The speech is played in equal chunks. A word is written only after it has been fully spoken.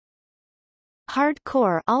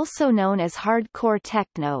Hardcore, also known as hardcore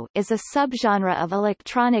techno, is a subgenre of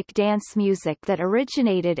electronic dance music that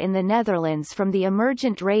originated in the Netherlands from the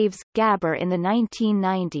emergent raves, gabber in the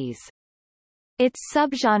 1990s. Its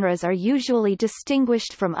subgenres are usually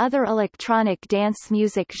distinguished from other electronic dance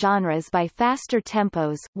music genres by faster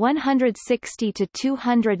tempos 160 to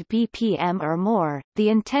 200 BPM or more, the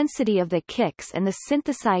intensity of the kicks and the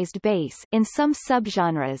synthesized bass in some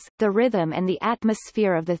subgenres, the rhythm and the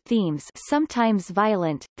atmosphere of the themes sometimes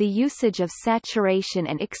violent, the usage of saturation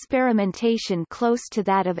and experimentation close to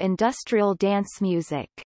that of industrial dance music.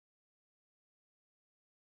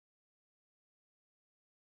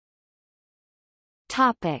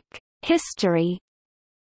 Topic: History.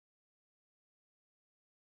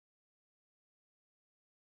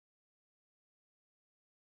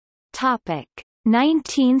 Topic: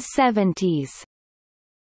 1970s.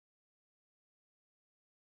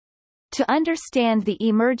 To understand the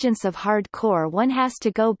emergence of hardcore, one has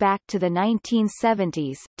to go back to the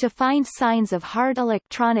 1970s, to find signs of hard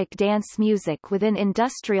electronic dance music within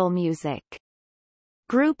industrial music.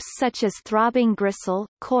 Groups such as Throbbing Gristle,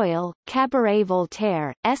 Coil, Cabaret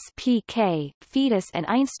Voltaire, SPK, Fetus and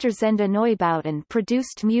Einstürzende Neubauten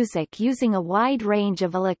produced music using a wide range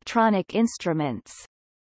of electronic instruments.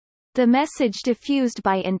 The message diffused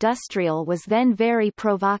by industrial was then very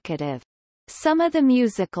provocative. Some of the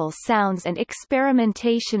musical sounds and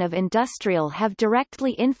experimentation of industrial have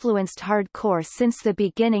directly influenced hardcore since the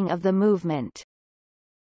beginning of the movement.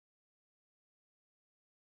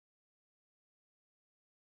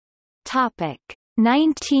 Topic: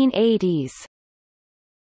 1980s.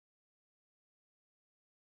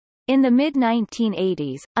 In the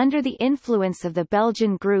mid-1980s, under the influence of the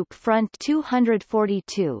Belgian group Front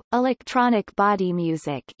 242, electronic body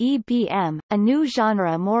music (EBM), a new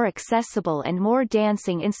genre more accessible and more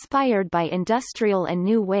dancing inspired by industrial and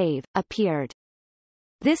new wave, appeared.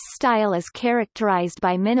 This style is characterized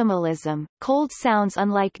by minimalism, cold sounds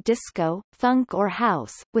unlike disco, funk or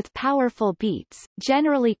house, with powerful beats,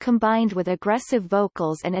 generally combined with aggressive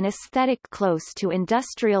vocals and an aesthetic close to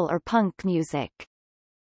industrial or punk music.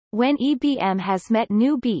 When EBM has met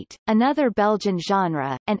new beat, another Belgian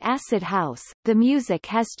genre, and acid house, the music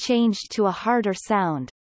has changed to a harder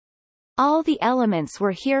sound. All the elements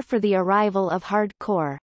were here for the arrival of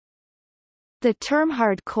hardcore. The term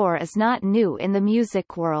hardcore is not new in the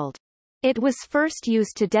music world. It was first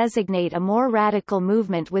used to designate a more radical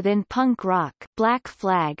movement within punk rock, Black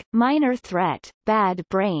Flag, Minor Threat, Bad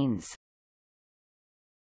Brains,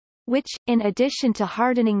 which, in addition to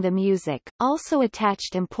hardening the music, also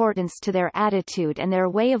attached importance to their attitude and their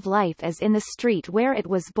way of life as in the street where it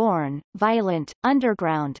was born, violent,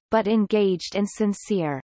 underground, but engaged and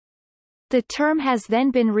sincere. The term has then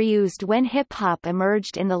been reused when hip-hop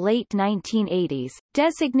emerged in the late 1980s,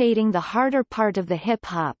 designating the harder part of the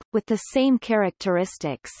hip-hop, with the same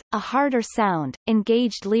characteristics, a harder sound,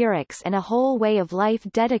 engaged lyrics and a whole way of life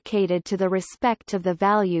dedicated to the respect of the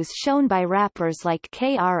values shown by rappers like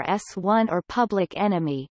KRS-One or Public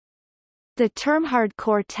Enemy. The term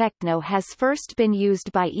hardcore techno has first been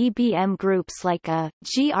used by EBM groups like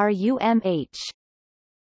GRUMH,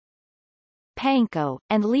 Panko,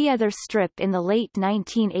 and Leather Strip in the late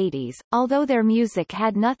 1980s, although their music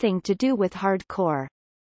had nothing to do with hardcore.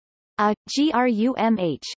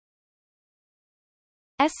 GRUMH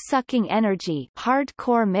Sucking Energy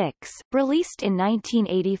hardcore mix, released in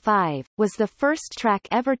 1985, was the first track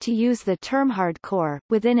ever to use the term hardcore,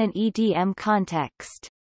 within an EDM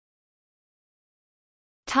context.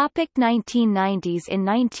 1990s. In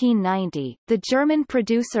 1990, the German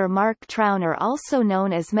producer Mark Trauner, also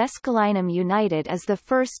known as Mescalinum United, is the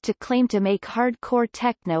first to claim to make hardcore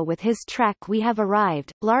techno with his track We Have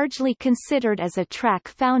Arrived, largely considered as a track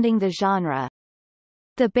founding the genre.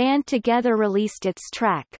 The band together released its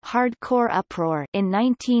track Hardcore Uproar in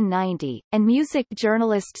 1990, and music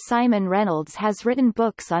journalist Simon Reynolds has written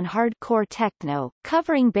books on hardcore techno,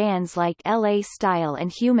 covering bands like LA Style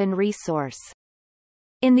and Human Resource.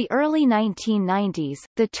 In the early 1990s,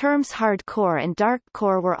 the terms hardcore and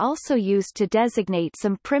darkcore were also used to designate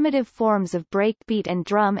some primitive forms of breakbeat and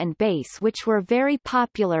drum and bass which were very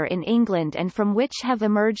popular in England and from which have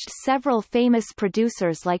emerged several famous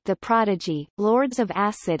producers like The Prodigy, Lords of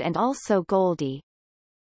Acid and also Goldie.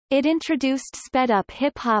 It introduced sped-up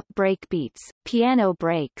hip-hop breakbeats, piano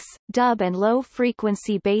breaks, dub and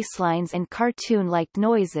low-frequency basslines and cartoon-like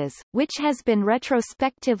noises, which has been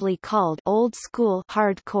retrospectively called old-school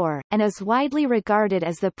hardcore, and is widely regarded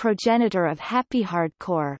as the progenitor of happy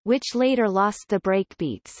hardcore, which later lost the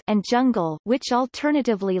breakbeats, and jungle, which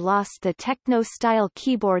alternatively lost the techno-style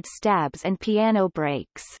keyboard stabs and piano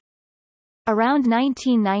breaks. Around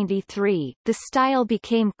 1993, the style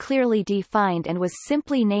became clearly defined and was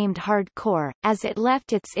simply named hardcore, as it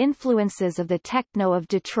left its influences of the techno of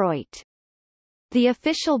Detroit. The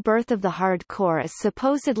official birth of the hardcore is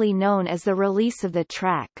supposedly known as the release of the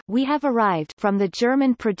track We Have Arrived from the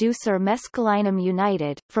German producer Mescalinum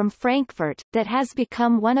United, from Frankfurt, that has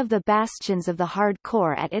become one of the bastions of the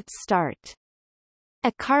hardcore at its start.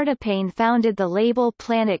 Akardapane founded the label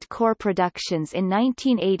Planet Core Productions in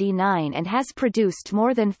 1989 and has produced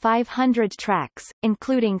more than 500 tracks,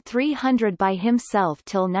 including 300 by himself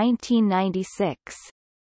till 1996.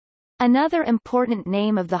 Another important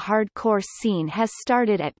name of the hardcore scene has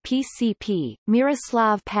started at PCP,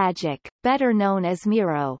 Miroslav Pajic, better known as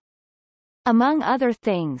Miro. Among other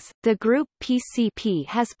things, the group PCP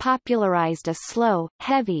has popularized a slow,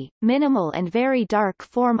 heavy, minimal and very dark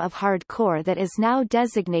form of hardcore that is now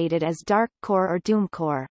designated as darkcore or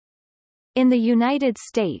doomcore. In the United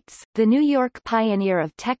States, the New York pioneer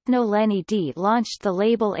of techno Lenny D launched the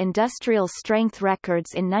label Industrial Strength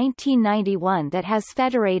Records in 1991 that has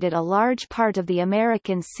federated a large part of the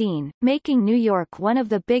American scene, making New York one of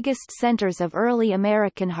the biggest centers of early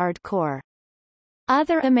American hardcore.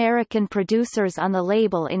 Other American producers on the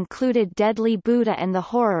label included Deadly Buddha and The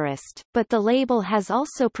Horrorist, but the label has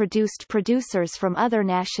also produced producers from other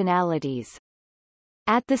nationalities.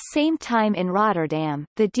 At the same time in Rotterdam,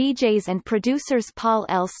 the DJs and producers Paul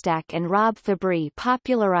Elstak and Rob Fabry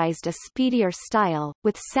popularized a speedier style,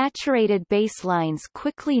 with saturated bass lines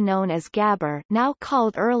quickly known as gabber, now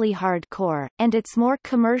called early hardcore, and its more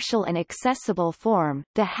commercial and accessible form,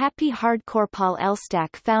 the happy hardcore. Paul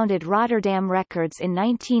Elstak founded Rotterdam Records in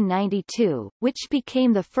 1992, which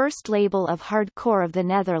became the first label of hardcore of the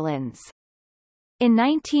Netherlands. In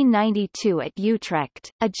 1992 at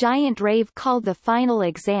Utrecht, a giant rave called The Final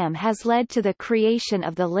Exam has led to the creation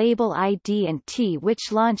of the label ID&T,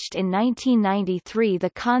 which launched in 1993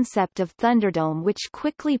 the concept of Thunderdome, which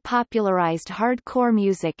quickly popularized hardcore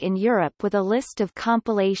music in Europe with a list of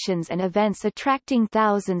compilations and events attracting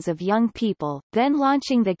thousands of young people, then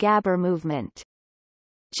launching the Gabber movement.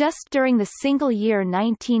 Just during the single year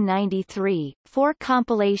 1993, 4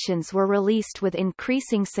 compilations were released with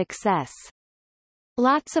increasing success.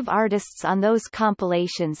 Lots of artists on those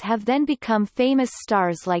compilations have then become famous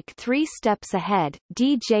stars like 3 Steps Ahead,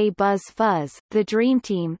 DJ Buzz Fuzz, The Dream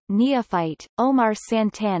Team, Neophyte, Omar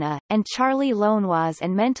Santana, and Charlie Lonoise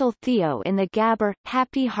and Mental Theo in the Gabber,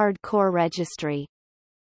 happy hardcore registry.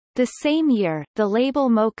 The same year, the label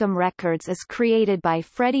Mokum Records is created by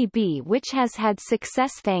Freddie B, which has had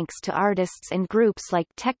success thanks to artists and groups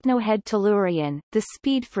like Technohead Tellurian, The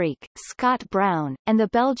Speed Freak, Scott Brown, and the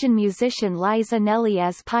Belgian musician Liza Nelly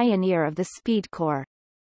as pioneer of the speedcore.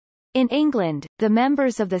 In England, the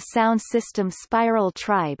members of the sound system Spiral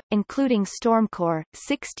Tribe, including Stormcore,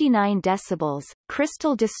 69 Decibels,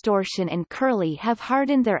 Crystal Distortion and Curly, have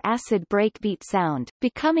hardened their acid breakbeat sound,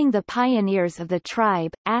 becoming the pioneers of the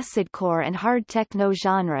tribe, acidcore and hard techno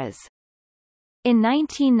genres. In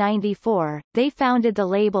 1994, they founded the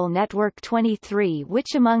label Network 23,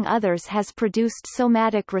 which among others has produced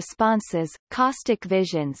Somatic Responses, Caustic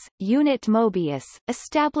Visions, Unit Mobius,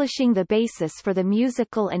 establishing the basis for the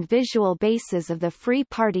musical and visual bases of the free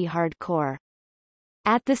party hardcore.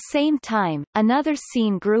 At the same time, another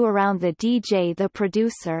scene grew around the DJ The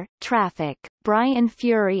Producer, Traffic, Brian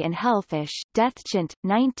Fury and Hellfish, Deathchant,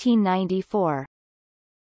 1994.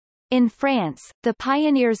 In France, the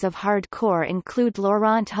pioneers of hardcore include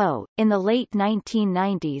Laurent Ho. In the late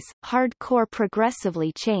 1990s, hardcore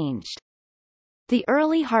progressively changed. The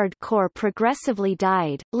early hardcore progressively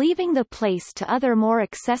died, leaving the place to other more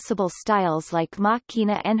accessible styles like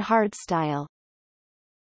Machina and hardstyle.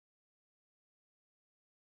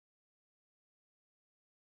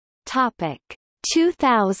 Topic: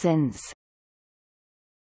 2000s.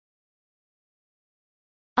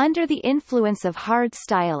 Under the influence of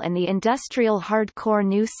hardstyle and the industrial hardcore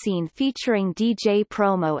new scene featuring DJ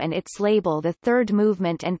Promo and its label The Third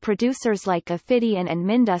Movement and producers like Ophidian and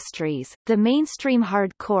Mindustries, the mainstream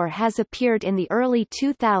hardcore has appeared in the early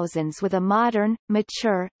 2000s with a modern,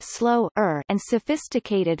 mature, slower and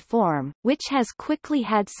sophisticated form, which has quickly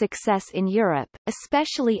had success in Europe,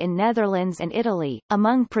 especially in Netherlands and Italy,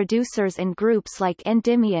 among producers and groups like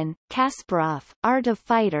Endymion, Kasparov, Art of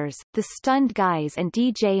Fighters, The Stunned Guys and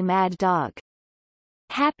DJ Mad Dog.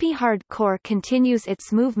 Happy hardcore continues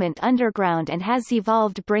its movement underground and has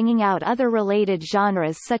evolved, bringing out other related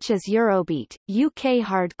genres such as Eurobeat, UK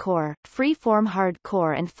hardcore, freeform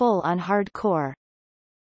hardcore and full-on hardcore.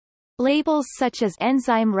 Labels such as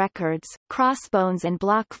Enzyme Records, Crossbones and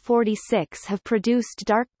Block 46 have produced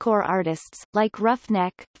darkcore artists, like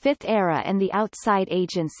Roughneck, Fifth Era and The Outside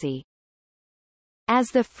Agency. As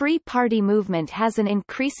the Free Party movement has an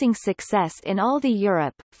increasing success in all the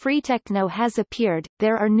Europe, free techno has appeared.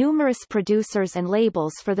 There are numerous producers and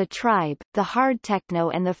labels for the tribe, the hard techno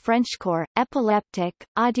and the Frenchcore, epileptic,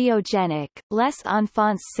 audiogenic, Les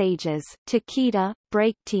Enfants Sages, Takeda,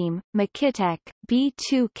 Breakteam, Makitek,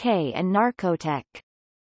 B2K and Narcotek.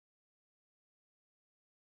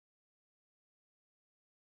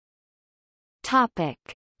 Topic: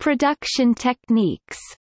 Production techniques.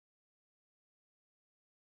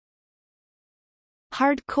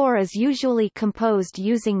 Hardcore is usually composed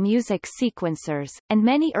using music sequencers, and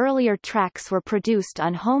many earlier tracks were produced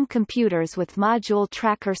on home computers with module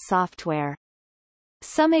tracker software.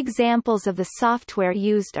 Some examples of the software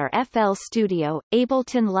used are FL Studio,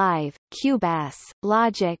 Ableton Live, Cubase,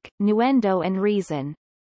 Logic, Nuendo and Reason.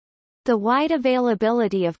 The wide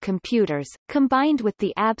availability of computers, combined with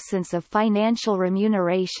the absence of financial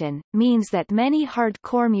remuneration, means that many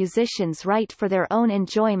hardcore musicians write for their own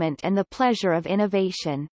enjoyment and the pleasure of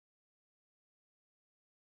innovation.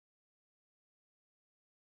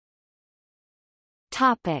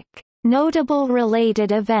 Topic: Notable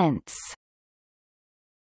related events.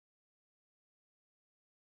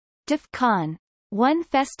 DEF CON 1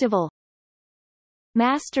 Festival,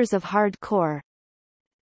 Masters of Hardcore,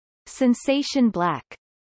 Sensation Black,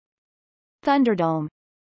 Thunderdome,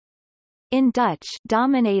 in Dutch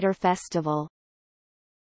Dominator Festival.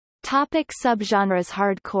 Topic: subgenres.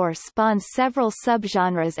 Hardcore spawned several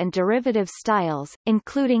subgenres and derivative styles,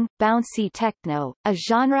 including bouncy techno, a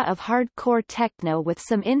genre of hardcore techno with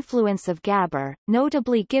some influence of gabber,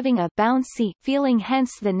 notably giving a bouncy feeling,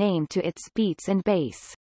 hence the name, to its beats and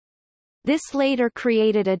bass. This later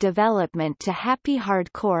created a development to happy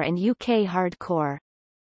hardcore and UK hardcore.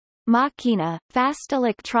 Machina, fast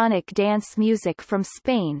electronic dance music from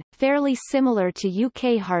Spain, fairly similar to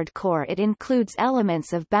UK hardcore. It includes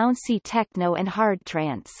elements of bouncy techno and hard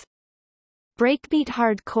trance. Breakbeat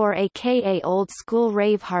hardcore, aka old school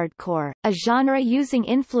rave hardcore, a genre using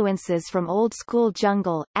influences from old school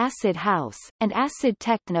jungle, acid house, and acid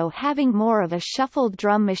techno, having more of a shuffled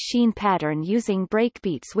drum machine pattern using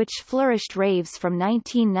breakbeats, which flourished raves from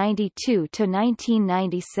 1992 to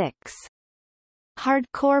 1996.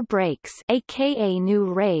 Hardcore breaks, aka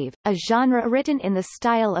new rave, a genre written in the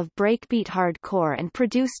style of breakbeat hardcore and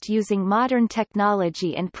produced using modern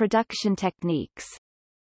technology and production techniques.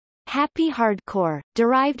 Happy hardcore,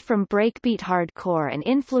 derived from breakbeat hardcore and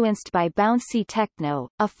influenced by bouncy techno,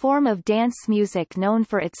 a form of dance music known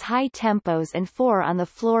for its high tempos and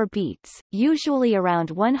four-on-the-floor beats, usually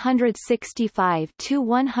around 165 to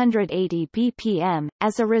 180 BPM.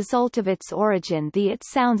 As a result of its origin, it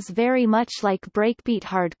sounds very much like breakbeat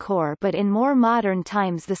hardcore, but in more modern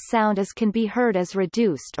times the sound can be heard as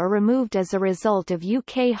reduced or removed as a result of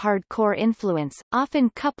UK hardcore influence, often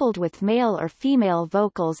coupled with male or female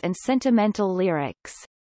vocals and sentimental lyrics.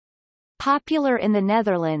 Popular in the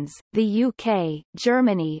Netherlands, the UK,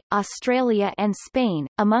 Germany, Australia and Spain,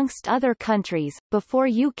 amongst other countries, before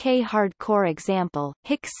UK hardcore. Example,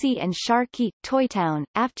 Hixie and Sharky, Toytown,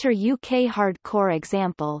 after UK hardcore.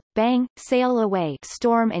 Example, Bang, Sail Away,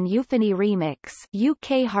 Storm and Euphony remix,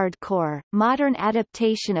 UK hardcore, modern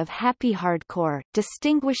adaptation of happy hardcore,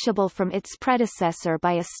 distinguishable from its predecessor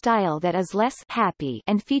by a style that is less happy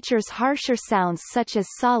and features harsher sounds such as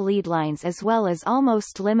saw lead lines, as well as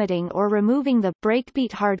almost limiting or removing the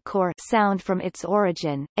breakbeat hardcore sound from its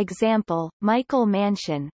origin. Example, Michael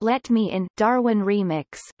Mansion, Let Me In, Darwin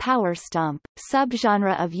remix, Powerstomp,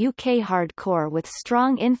 subgenre of UK hardcore with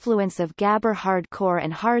strong influence of gabber hardcore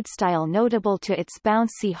and hardstyle, notable to its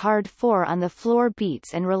bouncy hard four-on-the-floor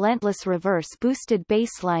beats and relentless reverse-boosted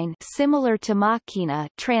bassline similar to Machina.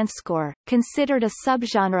 Transcore, considered a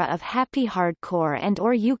subgenre of happy hardcore and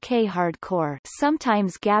or UK hardcore,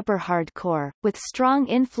 sometimes gabber hardcore, with strong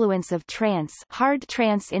influence of trance, hard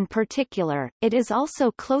trance in particular. It is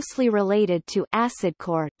also closely related to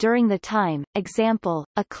acidcore during the time. Example,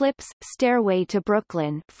 Eclipse, Stairway to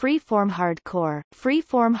Brooklyn, freeform hardcore,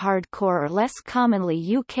 or less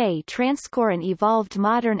commonly UK transcore, an evolved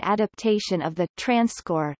modern adaptation of the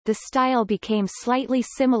transcore. The style became slightly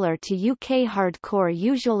similar to UK hardcore,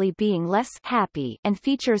 usually being less happy and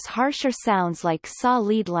features harsher sounds like saw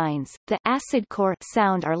lead lines. The acidcore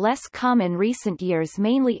sound are less common recent years,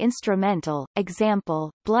 mainly instrumental.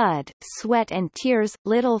 Example, Blood, Sweat and Tears,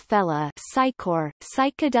 Little Fella, Psycore,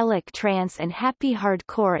 psychedelic trance and happy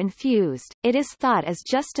hardcore infused. It is thought as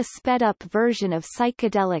just a sped-up version of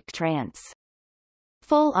psychedelic trance.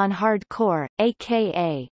 Full-on hardcore,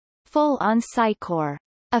 aka full-on psycore,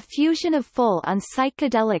 A fusion of full-on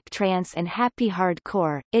psychedelic trance and happy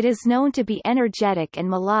hardcore, it is known to be energetic and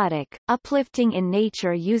melodic, uplifting in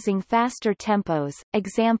nature using faster tempos.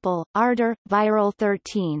 Example: Ardor, Viral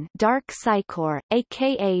 13, Dark Psycore,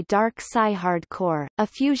 aka Dark Psy-Hardcore, a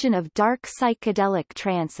fusion of dark psychedelic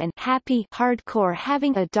trance and happy hardcore,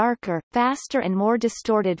 having a darker, faster and more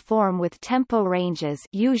distorted form with tempo ranges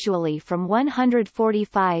usually from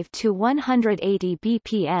 145 to 180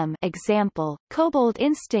 BPM. Example: Cobalt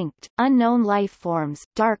Instinct, Unknown Lifeforms,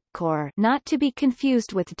 Darkcore, not to be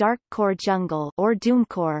confused with Darkcore Jungle or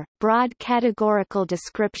Doomcore, broad categorical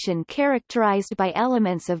description characterized by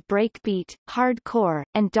elements of breakbeat, hardcore,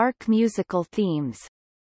 and dark musical themes.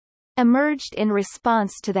 Emerged in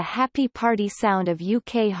response to the happy party sound of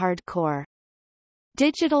UK hardcore.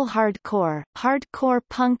 Digital hardcore, hardcore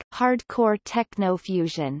punk, hardcore techno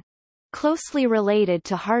fusion. Closely related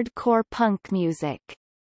to hardcore punk music.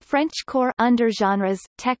 Frenchcore undergenres,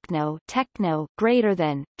 techno greater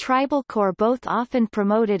than, tribalcore, both often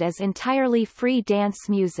promoted as entirely free dance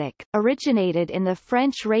music, originated in the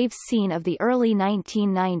French rave scene of the early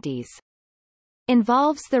 1990s.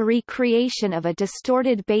 Involves the recreation of a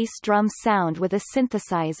distorted bass drum sound with a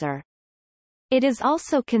synthesizer. It is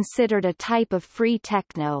also considered a type of free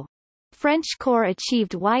techno. Frenchcore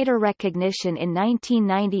achieved wider recognition in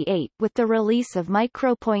 1998 with the release of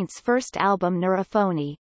Micropoint's first album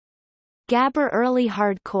Neurophonie. Gabber early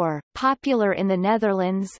hardcore, popular in the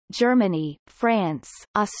Netherlands, Germany, France,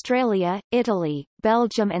 Australia, Italy,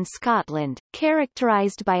 Belgium and Scotland,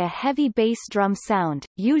 characterized by a heavy bass drum sound,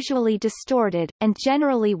 usually distorted, and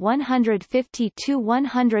generally 150 to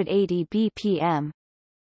 180 BPM.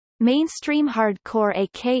 Mainstream hardcore,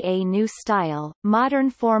 aka new style, modern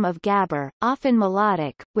form of gabber, often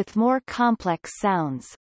melodic, with more complex sounds.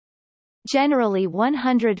 Generally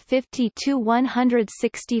 150 to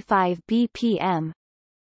 165 BPM.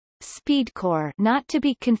 Speedcore, not to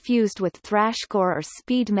be confused with thrashcore or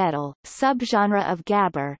speed metal, subgenre of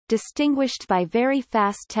gabber, distinguished by very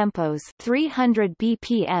fast tempos 300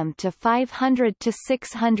 BPM to 500 to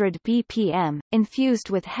 600 BPM,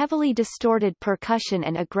 infused with heavily distorted percussion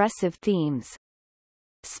and aggressive themes.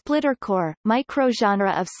 Splittercore,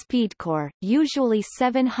 microgenre of speedcore, usually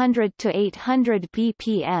 700 to 800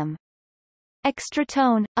 BPM.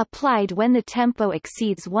 Extratone, applied when the tempo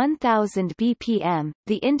exceeds 1000 BPM,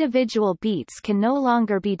 the individual beats can no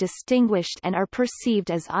longer be distinguished and are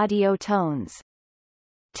perceived as audio tones.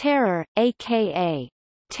 Terror, aka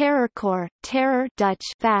terrorcore, terror Dutch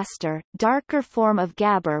faster, darker form of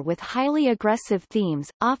gabber with highly aggressive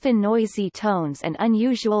themes, often noisy tones and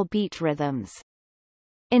unusual beat rhythms.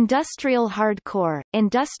 Industrial hardcore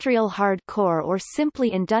or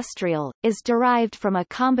simply industrial, is derived from a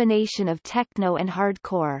combination of techno and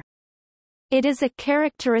hardcore. It is a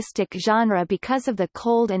characteristic genre because of the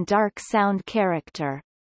cold and dark sound character.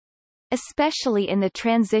 Especially in the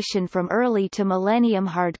transition from early to millennium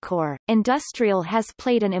hardcore, industrial has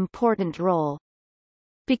played an important role.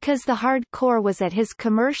 Because the hardcore was at his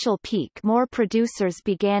commercial peak, more producers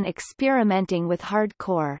began experimenting with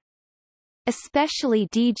hardcore. Especially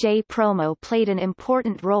DJ promo played an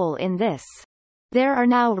important role in this. There are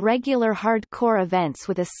now regular hardcore events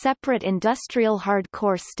with a separate industrial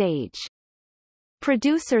hardcore stage.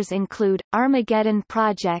 Producers include, Armageddon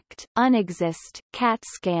Project, Unexist,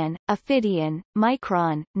 CatScan, Ophidian,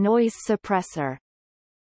 Micron, Noise Suppressor.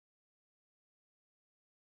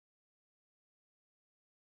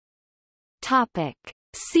 Topic.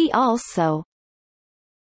 See also: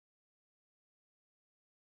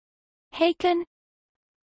 Haken,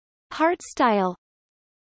 Hardstyle,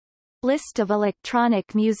 List of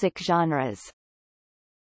electronic music genres.